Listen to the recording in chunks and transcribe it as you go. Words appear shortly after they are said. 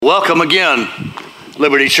Welcome again,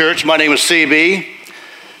 Liberty Church. My name is CB,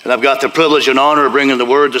 and I've got the privilege and honor of bringing the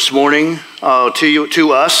word this morning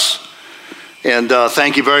to us. And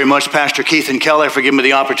thank you very much, Pastor Keith and Kelly, for giving me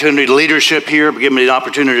the opportunity, leadership here, for giving me the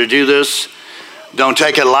opportunity to do this. Don't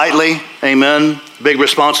take it lightly, amen. Big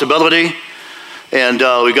responsibility. And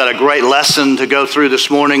we've got a great lesson to go through this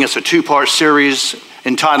morning. It's a two-part series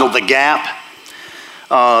entitled The Gap.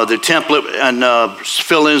 The template and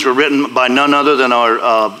fill-ins were written by none other than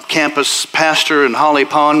our campus pastor in Holly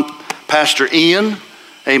Pond, Pastor Ian.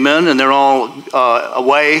 Amen. And they're all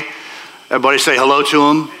away. Everybody say hello to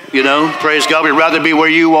them. You know, praise God. We'd rather be where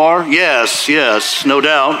you are. Yes, no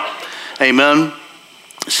doubt. Amen.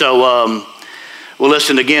 So, well,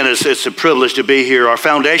 listen again. It's a privilege to be here. Our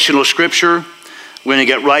foundational scripture, we're going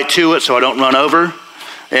to get right to it so I don't run over.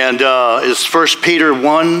 And is 1 Peter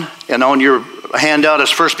 1, and on your handout is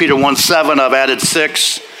 1 Peter 1:7. I've added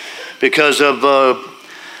 6 because of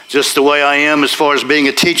just the way I am as far as being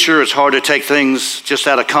a teacher. It's hard to take things just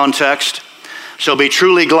out of context. So be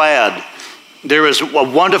truly glad. There is a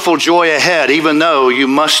wonderful joy ahead, even though you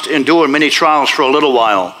must endure many trials for a little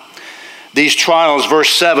while. These trials,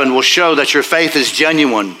 verse 7, will show that your faith is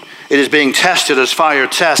genuine. It is being tested as fire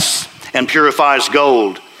tests and purifies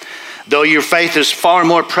gold, though your faith is far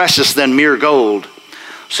more precious than mere gold.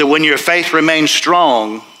 So when your faith remains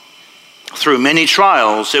strong through many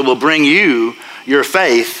trials, it will bring you, your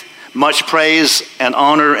faith, much praise and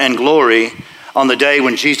honor and glory on the day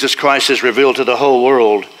when Jesus Christ is revealed to the whole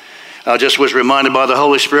world. I just was reminded by the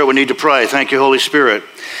Holy Spirit we need to pray. Thank you, Holy Spirit.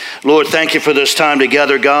 Lord, thank you for this time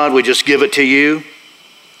together, God. We just give it to you.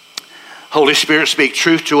 Holy Spirit, speak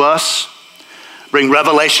truth to us. Bring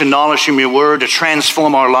revelation knowledge from your word to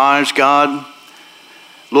transform our lives, God.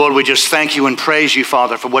 Lord, we just thank you and praise you,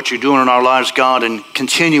 Father, for what you're doing in our lives, God, and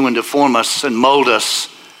continuing to form us and mold us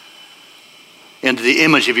into the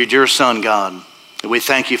image of your dear Son, God. And we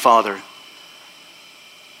thank you, Father.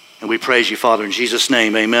 And we praise you, Father, in Jesus'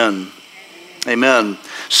 name, amen. Amen.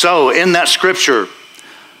 So in that scripture,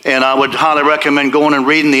 and I would highly recommend going and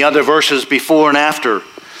reading the other verses before and after.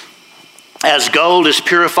 As gold is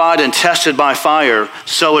purified and tested by fire,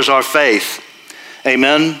 so is our faith.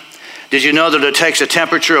 Amen. Did you know that it takes a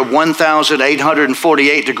temperature of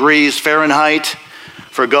 1,848 degrees Fahrenheit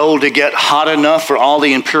for gold to get hot enough for all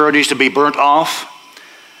the impurities to be burnt off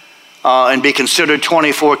and be considered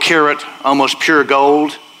 24 karat, almost pure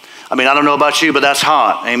gold? I mean, I don't know about you, but that's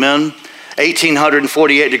hot. Amen.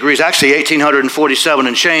 1,848 degrees, actually 1,847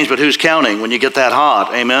 and change, but who's counting when you get that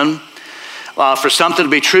hot? Amen. For something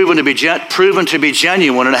to be proven to be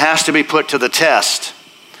genuine, and it has to be put to the test.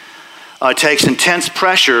 It takes intense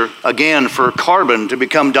pressure, again, for carbon to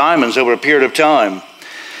become diamonds over a period of time.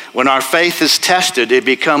 When our faith is tested, it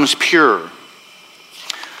becomes pure.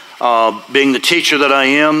 Being the teacher that I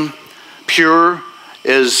am, pure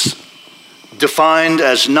is defined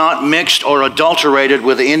as not mixed or adulterated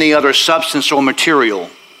with any other substance or material.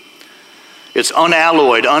 It's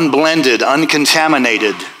unalloyed, unblended,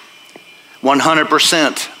 uncontaminated,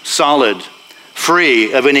 100% solid,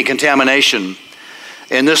 free of any contamination.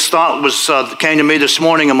 And this thought came to me this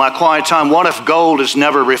morning in my quiet time. What if gold is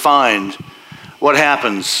never refined? What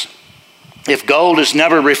happens? If gold is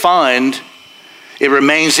never refined, it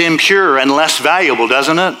remains impure and less valuable,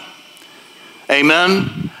 doesn't it?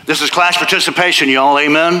 Amen? This is class participation, y'all.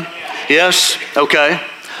 Amen? Yes? Okay.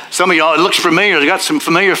 Some of y'all, it looks familiar. There's got some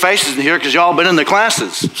familiar faces in here because y'all been in the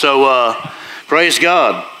classes. So praise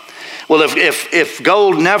God. Well, if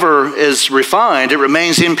gold never is refined, it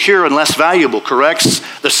remains impure and less valuable, correct?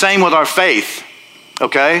 The same with our faith,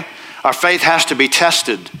 okay? Our faith has to be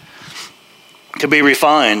tested to be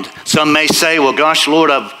refined. Some may say, well, gosh,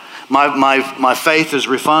 Lord, my faith is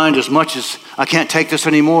refined as much as I can't take this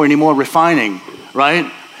anymore, any more refining,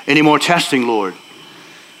 right? Any more testing, Lord.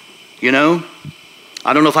 You know,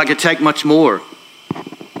 I don't know if I could take much more.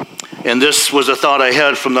 And this was a thought I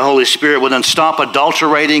had from the Holy Spirit. Well, then stop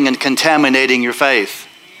adulterating and contaminating your faith.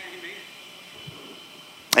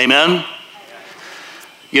 Amen?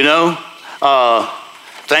 You know,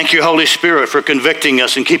 thank you, Holy Spirit, for convicting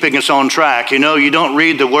us and keeping us on track. You know, you don't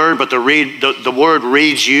read the word, but the word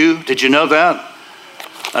reads you. Did you know that?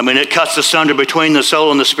 I mean, it cuts asunder between the soul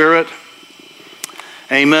and the spirit.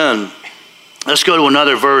 Amen. Let's go to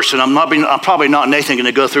another verse. And I'm probably not, Nathan, going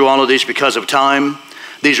to go through all of these because of time.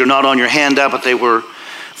 These are not on your handout, but they were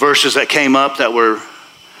verses that came up that were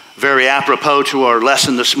very apropos to our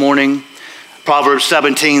lesson this morning. Proverbs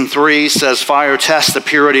 17:3 says, fire tests the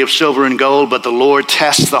purity of silver and gold, but the Lord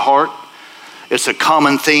tests the heart. It's a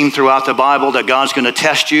common theme throughout the Bible that God's going to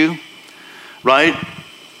test you, right?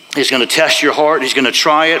 He's going to test your heart. He's going to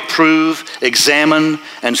try it, prove, examine,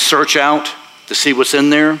 and search out to see what's in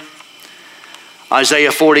there.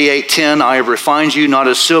 Isaiah 48:10, I have refined you, not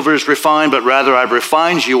as silver is refined, but rather I've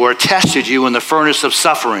refined you or tested you in the furnace of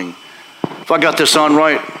suffering. If I got this on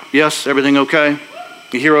right, yes, everything okay?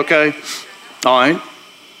 You hear okay? All right.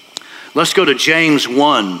 Let's go to James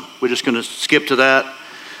 1. We're just going to skip to that.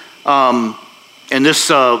 And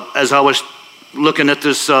this, as I was looking at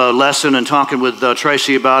this lesson and talking with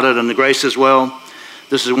Tracy about it and the Grace as well,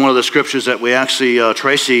 this is one of the scriptures that we actually,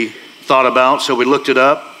 Tracy thought about, so we looked it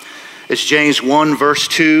up. It's James 1, verse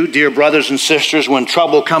 2. Dear brothers and sisters, when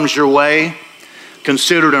trouble comes your way,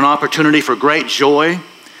 consider it an opportunity for great joy.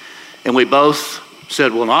 And we both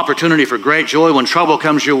said, well, an opportunity for great joy. When trouble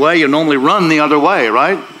comes your way, you normally run the other way,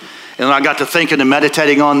 right? And I got to thinking and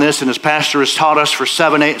meditating on this, and as pastor has taught us for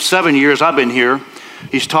 7 years I've been here,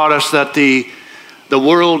 he's taught us that the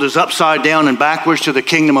world is upside down and backwards to the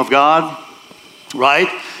kingdom of God, right?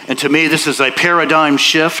 And to me, this is a paradigm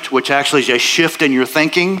shift, which actually is a shift in your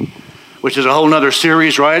thinking, which is a whole nother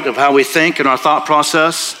series, right, of how we think and our thought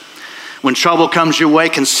process. When trouble comes your way,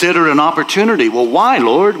 consider it an opportunity. Well, why,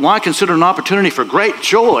 Lord? Why consider it an opportunity for great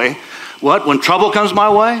joy? What, when trouble comes my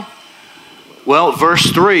way? Well,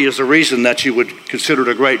 verse 3 is the reason that you would consider it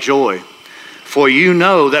a great joy. For you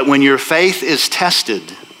know that when your faith is tested,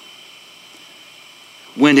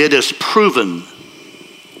 when it is proven,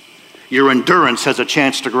 your endurance has a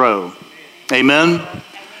chance to grow. Amen?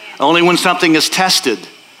 Only when something is tested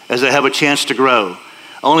does it have a chance to grow.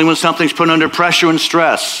 Only when something's put under pressure and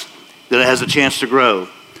stress that it has a chance to grow.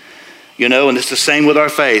 You know, and it's the same with our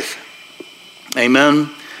faith. Amen?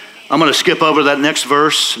 I'm going to skip over that next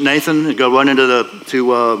verse, Nathan, and go right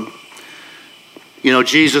into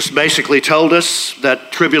Jesus basically told us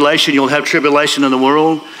that tribulation, you'll have tribulation in the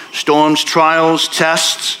world. Storms, trials,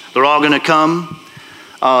 tests, they're all going to come.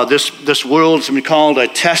 This world's been called a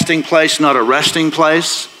testing place, not a resting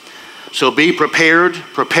place. So be prepared,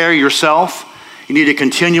 prepare yourself. You need to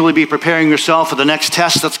continually be preparing yourself for the next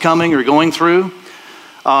test that's coming or going through.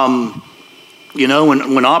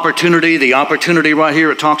 When opportunity, the opportunity right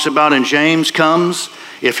here it talks about in James comes,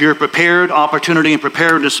 if you're prepared, opportunity and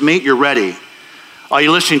preparedness meet, you're ready. Are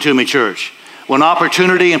you listening to me, church? When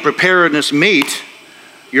opportunity and preparedness meet,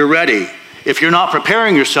 you're ready. If you're not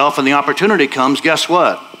preparing yourself and the opportunity comes, guess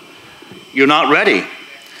what? You're not ready.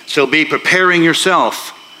 So be preparing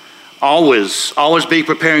yourself. Always be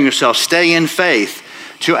preparing yourself. Stay in faith.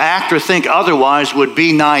 To act or think otherwise would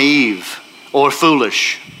be naive or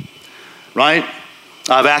foolish, right?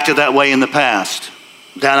 I've acted that way in the past.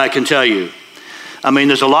 That I can tell you. I mean,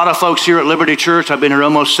 there's a lot of folks here at Liberty Church. I've been here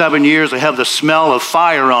almost 7 years. They have the smell of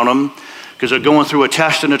fire on them because they're going through a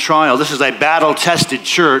test and a trial. This is a battle-tested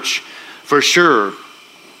church for sure,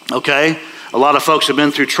 okay? A lot of folks have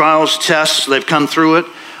been through trials, tests. They've come through it.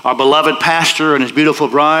 Our beloved pastor and his beautiful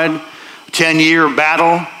bride, 10-year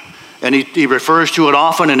battle, and he refers to it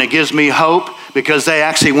often, and it gives me hope because they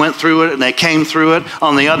actually went through it and they came through it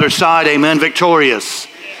on the other side, amen, victorious.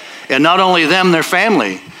 And not only them, their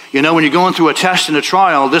family. You know, when you're going through a test and a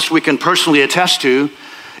trial, this we can personally attest to,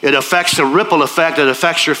 it affects a ripple effect that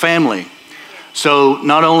affects your family. So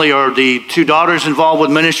not only are the two daughters involved with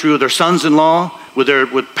ministry with their sons-in-law,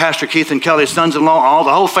 with Pastor Keith and Kelly's sons-in-law,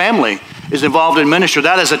 the whole family is involved in ministry.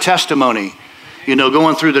 That is a testimony, you know,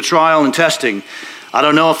 going through the trial and testing. I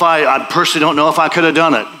don't know if I personally don't know if I could have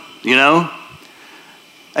done it, you know.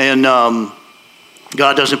 And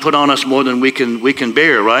God doesn't put on us more than we can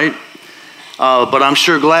bear, right? But I'm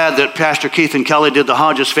sure glad that Pastor Keith and Kelly did, the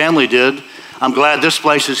Hodges family did. I'm glad this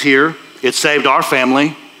place is here. It saved our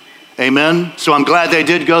family. Amen. So I'm glad they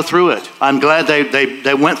did go through it. I'm glad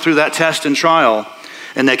they went through that test and trial,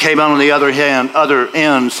 and they came out on the other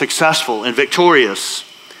end successful and victorious.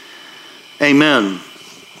 Amen.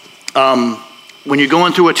 When you're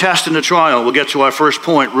going through a test and a trial, we'll get to our first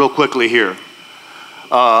point real quickly here.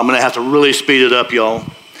 I'm going to have to really speed it up, y'all.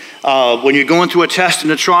 When you're going through a test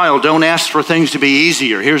and a trial, don't ask for things to be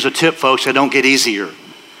easier. Here's a tip, folks, they don't get easier.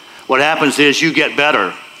 What happens is you get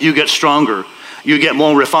better, you get stronger, you get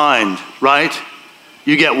more refined, right?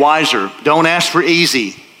 You get wiser. Don't ask for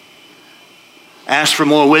easy. Ask for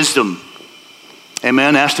more wisdom.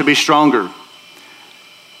 Amen. Ask to be stronger.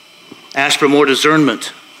 Ask for more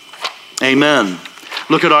discernment. Amen.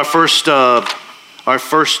 Look at our first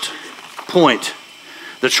point.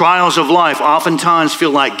 The trials of life oftentimes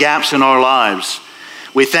feel like gaps in our lives.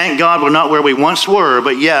 We thank God we're not where we once were,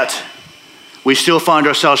 but yet we still find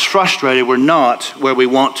ourselves frustrated. We're not where we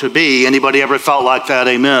want to be. Anybody ever felt like that?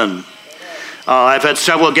 Amen. I've had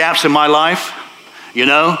several gaps in my life, you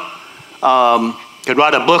know. Could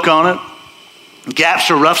write a book on it. Gaps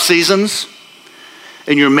are rough seasons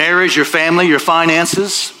in your marriage, your family, your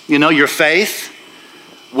finances, your faith.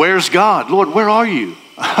 Where's God? Lord, where are you?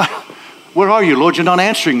 Where are you? Lord, you're not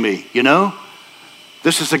answering me,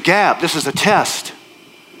 This is a gap. This is a test,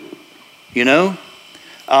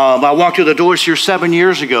 I walked through the doors here 7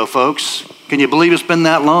 years ago, folks. Can you believe it's been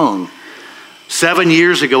that long? 7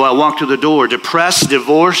 years ago, I walked through the door, depressed,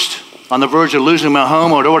 divorced, on the verge of losing my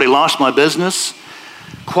home. I'd already lost my business.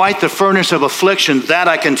 Quite the furnace of affliction, that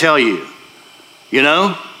I can tell you,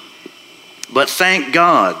 But thank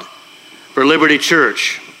God for Liberty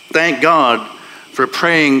Church. Thank God for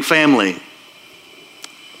praying family.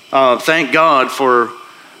 Thank God for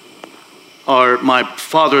my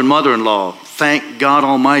father and mother-in-law. Thank God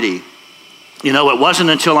Almighty. It wasn't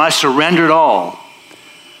until I surrendered all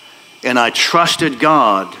and I trusted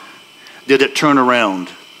God did it turn around,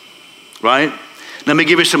 right? Let me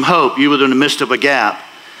give you some hope. You were in the midst of a gap.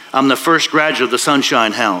 I'm the first graduate of the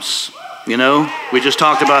Sunshine House. We just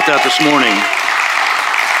talked about that this morning.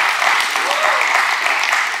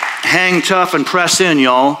 Hang tough and press in,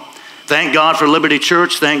 y'all. Thank God for Liberty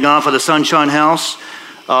Church. Thank God for the Sunshine House.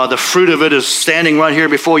 The fruit of it is standing right here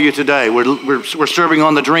before you today. We're serving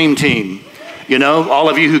on the dream team. All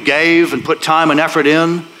of you who gave and put time and effort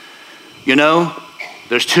in,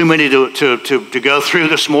 there's too many to go through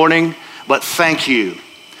this morning, but thank you.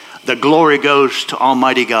 The glory goes to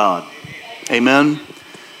Almighty God. Amen.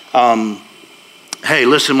 Hey,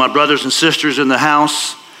 listen, my brothers and sisters in the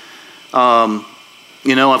house, I've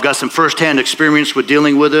got some firsthand experience with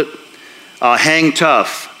dealing with it. Hang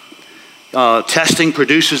tough. Testing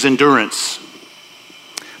produces endurance.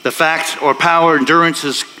 The fact or power endurance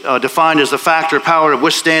is defined as the fact or power of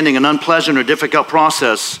withstanding an unpleasant or difficult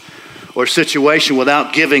process or situation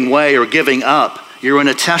without giving way or giving up. You're in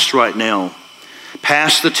a test right now.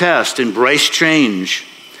 Pass the test. Embrace change.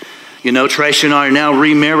 Tracy and I are now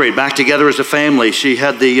remarried, back together as a family. She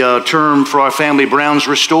had the term for our family, Browns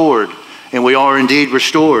Restored, and we are indeed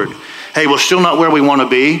restored. Hey, we're still not where we want to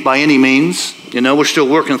be by any means. We're still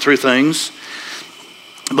working through things.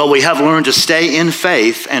 But we have learned to stay in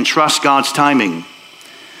faith and trust God's timing.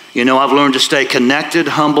 I've learned to stay connected,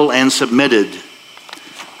 humble, and submitted.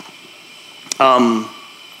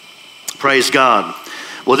 Praise God.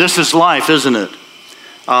 Well, this is life, isn't it?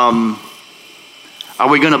 Are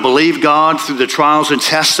we going to believe God through the trials and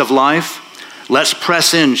tests of life? Let's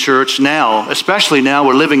press in, church, now. Especially now,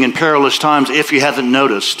 we're living in perilous times, if you haven't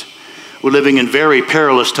noticed. We're living in very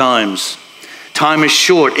perilous times. Time is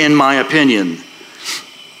short, in my opinion.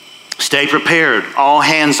 Stay prepared. All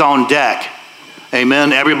hands on deck.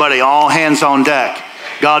 Amen. Everybody, all hands on deck.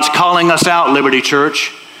 God's calling us out, Liberty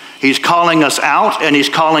Church. He's calling us out and He's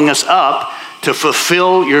calling us up to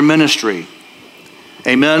fulfill your ministry.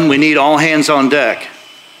 Amen. We need all hands on deck.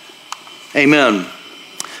 Amen.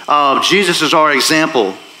 Jesus is our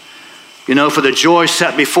example. For the joy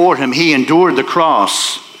set before Him, He endured the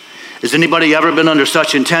cross. Has anybody ever been under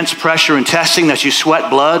such intense pressure and testing that you sweat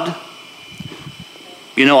blood?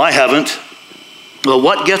 I haven't. Well,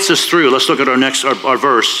 what gets us through? Let's look at our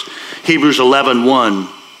verse, Hebrews 11:1.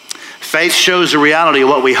 Faith shows the reality of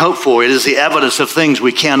what we hope for. It is the evidence of things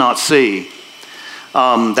we cannot see.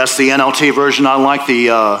 That's the NLT version. I like the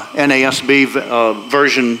NASB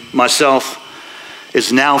version myself.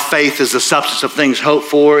 Is now faith is the substance of things hoped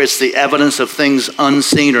for. It's the evidence of things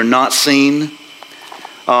unseen or not seen.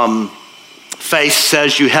 Faith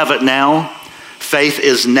says you have it now. Faith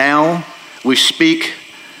is now. We speak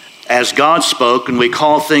as God spoke, and we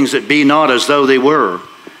call things that be not as though they were.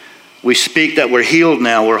 We speak that we're healed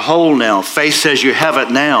now, we're whole now. Faith says you have it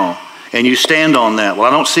now, and you stand on that. Well,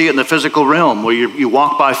 I don't see it in the physical realm where you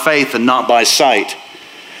walk by faith and not by sight.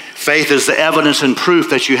 Faith is the evidence and proof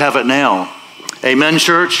that you have it now. Amen,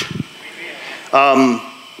 church? In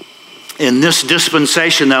this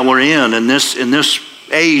dispensation that we're in this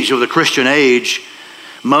age of the Christian age,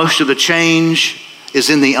 most of the change is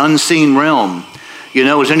in the unseen realm.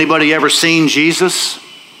 Has anybody ever seen Jesus?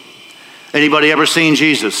 Anybody ever seen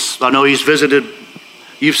Jesus? I know He's visited.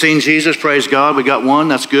 You've seen Jesus, praise God. We got one,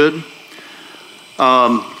 that's good.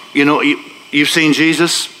 You've seen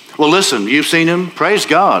Jesus? Well, listen, you've seen Him, praise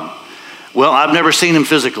God. Well, I've never seen Him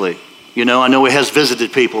physically. I know He has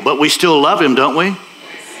visited people, but we still love Him, don't we?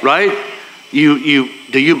 Right? Do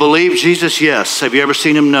you believe Jesus? Yes. Have you ever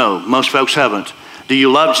seen Him? No. Most folks haven't. Do you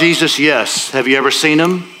love Jesus? Yes. Have you ever seen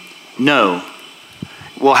Him? No.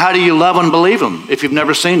 Well, how do you love and believe Him if you've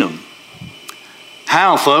never seen Him?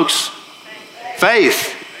 How, folks?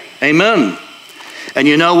 Faith. Amen. And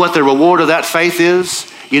you know what the reward of that faith is?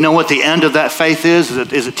 You know what the end of that faith is?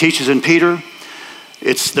 As it teaches in Peter?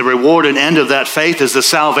 It's the reward and end of that faith is the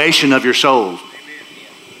salvation of your soul.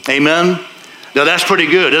 Amen? Now that's pretty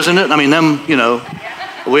good, isn't it? I mean, are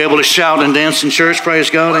we able to shout and dance in church? Praise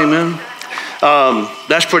God, amen?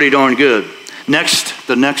 That's pretty darn good.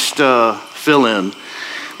 The next fill-in.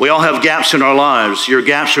 We all have gaps in our lives. Your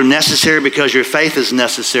gaps are necessary because your faith is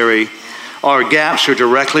necessary. Our gaps are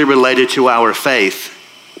directly related to our faith.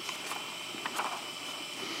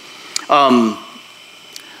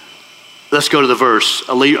 Let's go to the verse.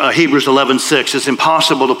 Hebrews 11:6. It's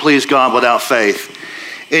impossible to please God without faith.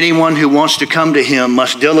 Anyone who wants to come to him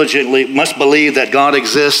must believe that God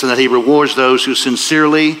exists and that he rewards those who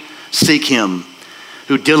sincerely seek him,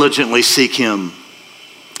 who diligently seek him.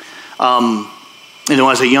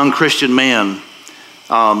 As a young Christian man,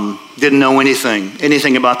 didn't know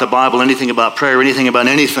anything about the Bible, anything about prayer, anything about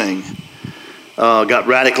anything. Got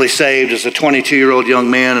radically saved as a 22-year-old young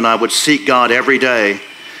man, and I would seek God every day.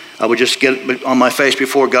 I would just get on my face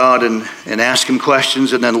before God and ask him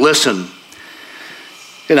questions and then listen.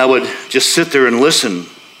 And I would just sit there and listen.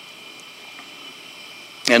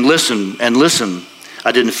 And listen and listen.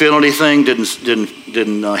 I didn't feel anything,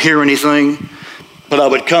 didn't hear anything. But I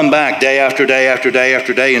would come back day after day after day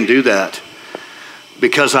after day and do that.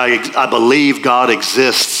 Because I believe God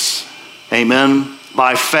exists. Amen?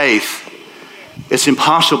 By faith. It's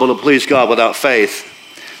impossible to please God without faith.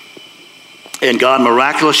 And God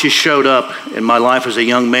miraculously showed up in my life as a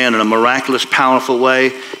young man in a miraculous, powerful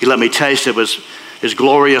way. He let me taste of his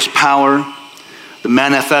glorious power, the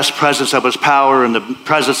manifest presence of his power and the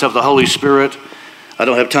presence of the Holy Spirit. I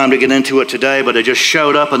don't have time to get into it today, but it just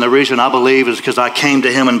showed up, and the reason I believe is because I came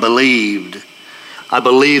to him and believed. I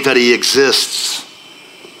believe that he exists.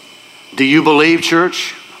 Do you believe,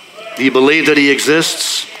 church? Do you believe that he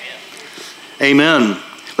exists? Amen.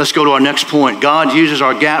 Let's go to our next point. God uses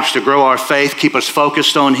our gaps to grow our faith, keep us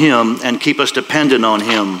focused on him, and keep us dependent on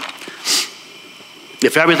him.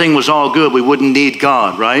 If everything was all good, we wouldn't need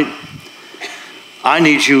God, right? I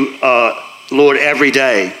need you, Lord, every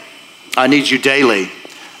day. I need you daily.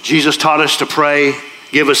 Jesus taught us to pray,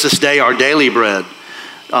 give us this day our daily bread.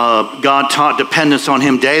 God taught dependence on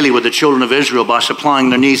him daily with the children of Israel by supplying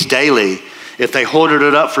their needs daily. If they hoarded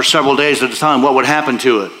it up for several days at a time, what would happen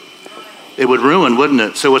to it? It would ruin, wouldn't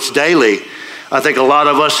it? So it's daily. I think a lot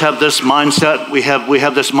of us have this mindset. We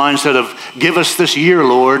have this mindset of, give us this year,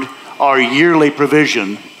 Lord, our yearly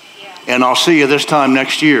provision, and I'll see you this time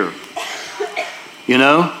next year. You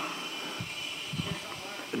know?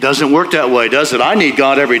 It doesn't work that way, does it? I need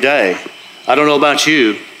God every day. I don't know about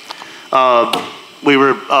you. We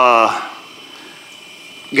were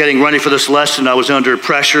getting ready for this lesson. I was under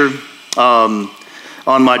pressure on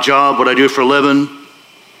my job, what I do for a living.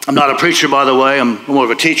 I'm not a preacher, by the way. I'm more of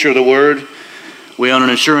a teacher of the word. We own an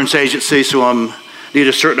insurance agency, so I need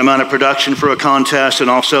a certain amount of production for a contest and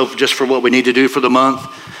also just for what we need to do for the month.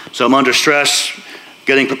 So I'm under stress,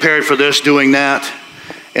 getting prepared for this, doing that.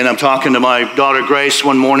 And I'm talking to my daughter Grace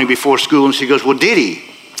one morning before school, and she goes, well, Didi,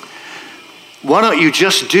 why don't you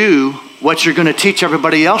just do what you're going to teach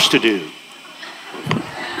everybody else to do?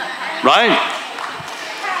 Right?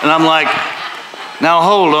 And I'm like, now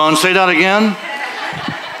hold on, say that again.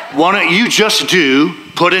 Why don't you just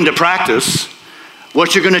put into practice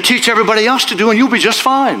what you're going to teach everybody else to do, and you'll be just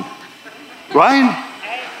fine. Right?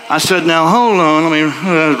 I said, now hold on, let me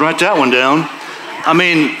write that one down. I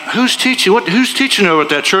mean, who's teaching over at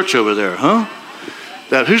that church over there, huh?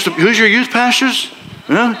 Who's your youth pastors?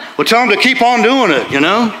 Yeah? Well, tell them to keep on doing it, you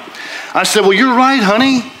know? I said, well, you're right,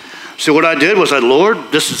 honey. So what I did was, Lord,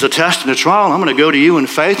 this is a test and a trial. I'm going to go to you in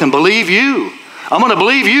faith and believe you. I'm going to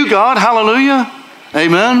believe you, God. Hallelujah.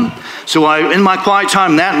 Amen. So in my quiet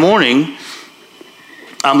time that morning,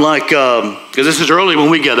 I'm like, because this is early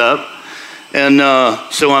when we get up, and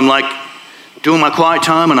so I'm like doing my quiet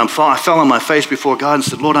time, and I fell on my face before God and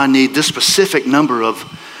said, Lord, I need this specific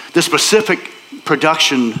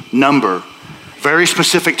production number, very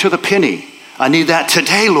specific to the penny. I need that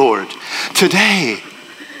today, Lord, today.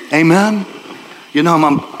 Amen. You know,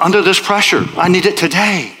 I'm under this pressure. I need it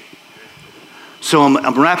today. So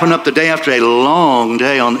I'm wrapping up the day after a long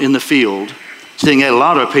day in the field, seeing a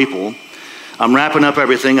lot of people. I'm wrapping up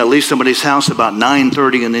everything. I leave somebody's house about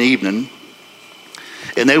 9:30 in the evening.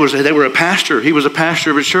 And they were a pastor. He was a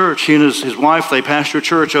pastor of a church. He and his wife, they pastor a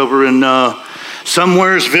church over in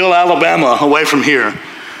Somewheresville, Alabama, away from here.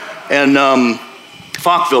 And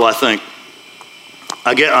Falkville, I think.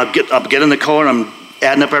 I get in the car, and I'm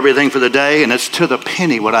adding up everything for the day, and it's to the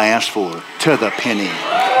penny what I asked for. To the penny.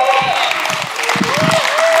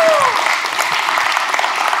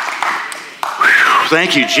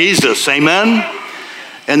 Thank you, Jesus. Amen.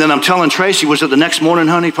 And then I'm telling Tracy, was it the next morning,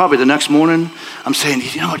 honey? Probably the next morning. I'm saying,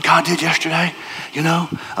 you know what God did yesterday? You know,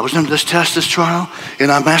 I was under this test, this trial,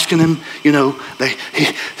 and I'm asking him, you know,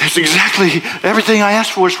 that's exactly everything I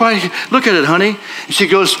asked for is right. Look at it, honey. And she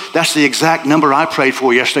goes, that's the exact number I prayed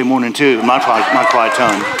for yesterday morning too, in my quiet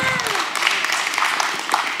time.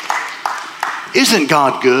 Isn't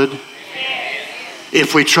God good?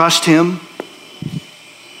 If we trust him?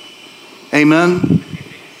 Amen?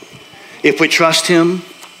 If we trust him?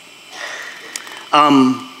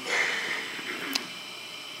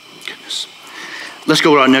 Let's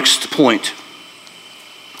go to our next point.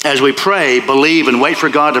 As we pray, believe, and wait for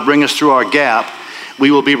God to bring us through our gap,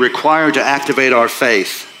 we will be required to activate our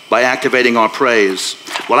faith by activating our praise.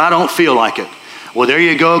 Well, I don't feel like it. Well, there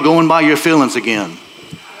you go, going by your feelings again.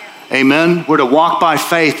 Amen? We're to walk by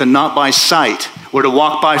faith and not by sight. We're to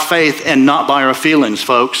walk by faith and not by our feelings,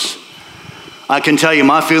 folks. I can tell you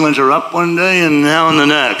my feelings are up one day and down the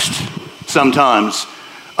next sometimes.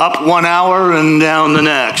 Up 1 hour and down the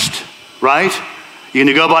next, right? You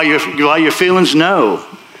gonna go by your feelings? No.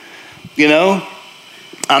 You know?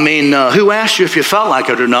 I mean, who asked you if you felt like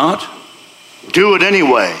it or not? Do it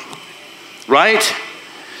anyway, right?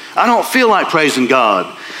 I don't feel like praising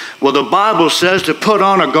God. Well, the Bible says to put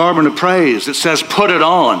on a garment of praise. It says put it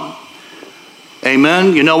on.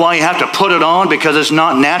 Amen? You know why you have to put it on? Because it's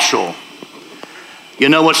not natural. You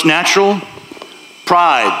know what's natural?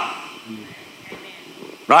 Pride.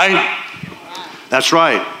 Right? That's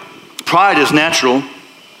right. Pride is natural.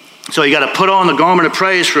 So you got to put on the garment of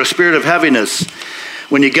praise for a spirit of heaviness.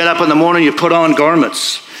 When you get up in the morning, you put on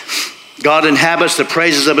garments. God inhabits the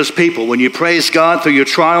praises of his people. When you praise God through your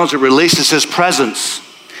trials, it releases his presence.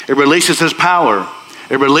 It releases his power.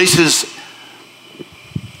 It releases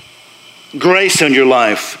grace in your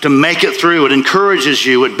life to make it through. It encourages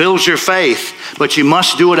you. It builds your faith. But you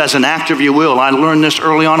must do it as an act of your will. I learned this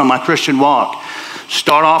early on in my Christian walk.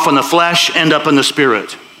 Start off in the flesh, end up in the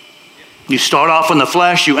spirit. You start off in the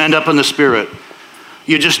flesh, you end up in the spirit.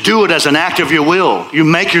 You just do it as an act of your will. You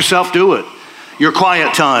make yourself do it. Your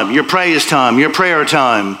quiet time, your praise time, your prayer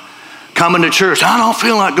time. Coming to church. I don't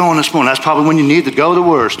feel like going this morning. That's probably when you need to go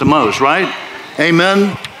the most, right?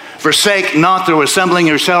 Amen. Forsake not the assembling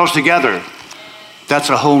yourselves together. That's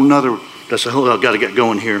a whole, I've got to get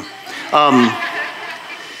going here.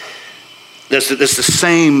 That's the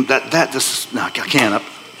same, no, I can't,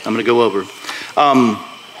 I'm going to go over.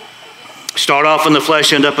 Start off in the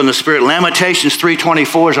flesh, end up in the spirit. Lamentations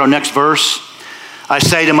 3:24 is our next verse. I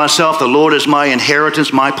say to myself, the Lord is my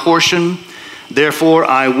inheritance, my portion. Therefore,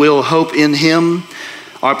 I will hope in him.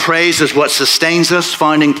 Our praise is what sustains us.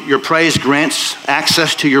 Finding your praise grants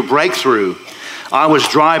access to your breakthrough. I was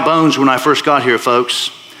dry bones when I first got here,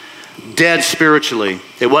 folks. Dead spiritually.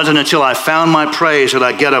 It wasn't until I found my praise that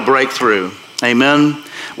I get a breakthrough. Amen.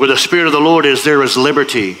 Where the Spirit of the Lord is, there is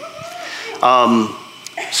liberty.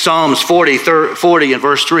 Psalms 40 and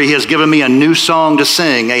verse 3, he has given me a new song to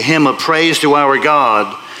sing, a hymn of praise to our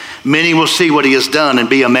God. Many will see what he has done and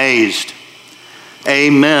be amazed.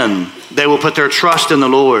 Amen. They will put their trust in the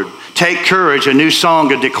Lord. Take courage, a new song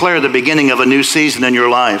to declare the beginning of a new season in your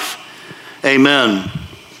life. Amen.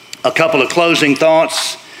 A couple of closing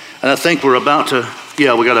thoughts, and I think we're about to, we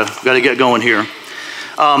gotta get going here.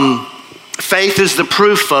 Faith is the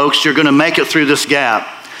proof, folks, you're gonna make it through this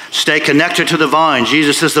gap. Stay connected to the vine.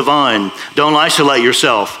 Jesus is the vine. Don't isolate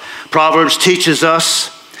yourself. Proverbs teaches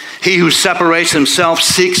us, he who separates himself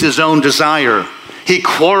seeks his own desire. He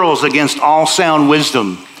quarrels against all sound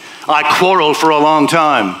wisdom. I quarreled for a long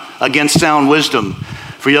time against sound wisdom.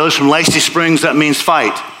 For those from Lacey Springs, that means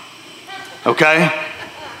fight. Okay?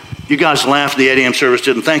 You guys laughed at the 8 a.m. service,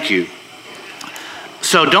 didn't thank you.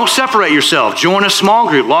 So don't separate yourself. Join a small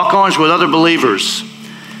group. Lock arms with other believers.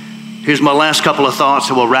 Here's my last couple of thoughts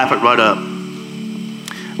and we'll wrap it right up.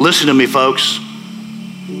 Listen to me, folks.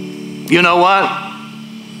 You know what?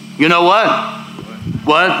 You know what?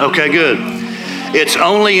 What? Okay, good. It's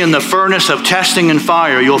only in the furnace of testing and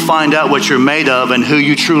fire you'll find out what you're made of and who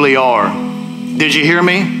you truly are. Did you hear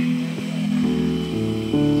me?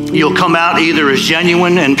 You'll come out either as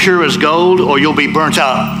genuine and pure as gold or you'll be burnt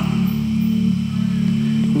out.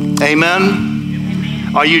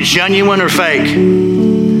 Amen? Are you genuine or fake?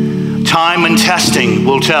 Time and testing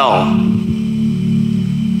will tell.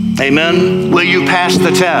 Amen? Will you pass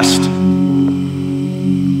the test?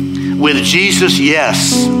 With Jesus,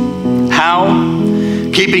 yes. How?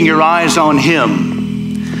 Keeping your eyes on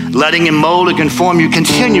him, letting him mold and conform you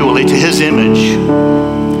continually to his image.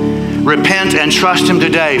 Repent and trust him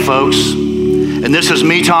today, folks. And this is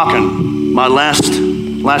me talking. My last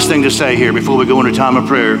thing to say here before we go into time of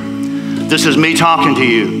prayer. This is me talking to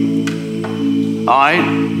you. All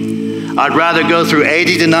right? I'd rather go through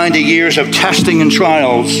 80 to 90 years of testing and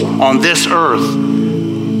trials on this earth.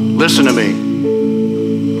 Listen to me.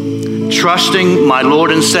 Trusting my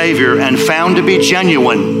Lord and Savior and found to be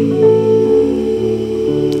genuine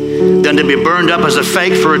than to be burned up as a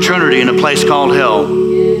fake for eternity in a place called hell.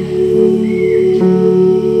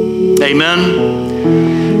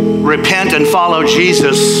 Amen. Repent and follow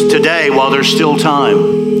Jesus today while there's still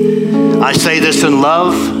time. I say this in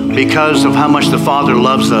love because of how much the Father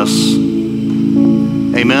loves us.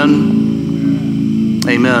 Amen.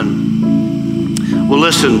 Amen. Well,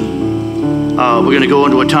 listen. We're going to go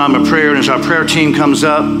into a time of prayer, and as our prayer team comes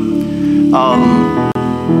up,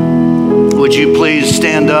 would you please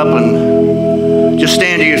stand up and just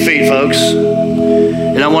stand to your feet, folks.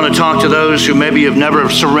 And I want to talk to those who maybe have never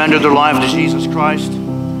surrendered their life to Jesus Christ.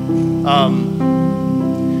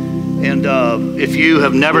 If you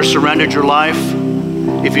have never surrendered your life,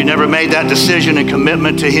 if you never made that decision and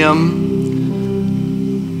commitment to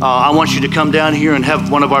Him, I want you to come down here and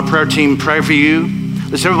have one of our prayer team pray for you.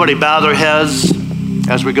 Let's everybody bow their heads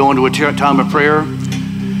as we go into a time of prayer.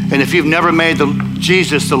 And if you've never made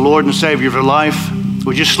Jesus the Lord and Savior of your life,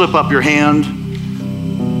 would you slip up your hand?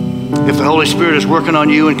 If the Holy Spirit is working on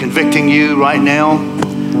you and convicting you right now,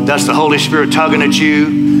 that's the Holy Spirit tugging at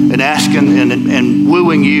you and asking and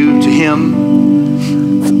wooing you to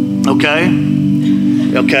Him. Okay?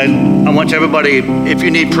 Okay. I want everybody, if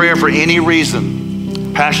you need prayer for any reason,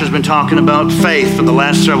 Pastor's been talking about faith for the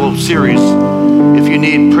last several series. If you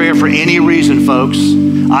need prayer for any reason, folks,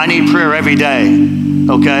 I need prayer every day,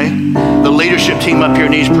 okay? The leadership team up here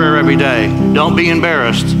needs prayer every day. Don't be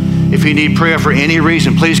embarrassed. If you need prayer for any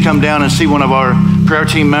reason, please come down and see one of our prayer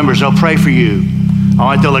team members. They'll pray for you. All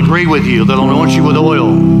right, they'll agree with you. They'll anoint you with oil.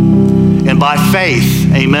 And by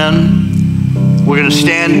faith, amen, we're going to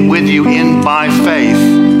stand with you by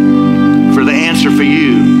faith for the answer for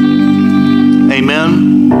you. Amen.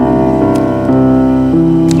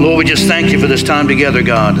 Lord, we just thank you for this time together,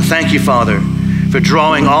 God. Thank you, Father, for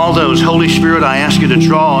drawing all those. Holy Spirit, I ask you to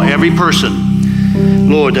draw every person,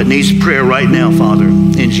 Lord, that needs prayer right now, Father.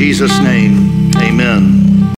 In Jesus' name, amen.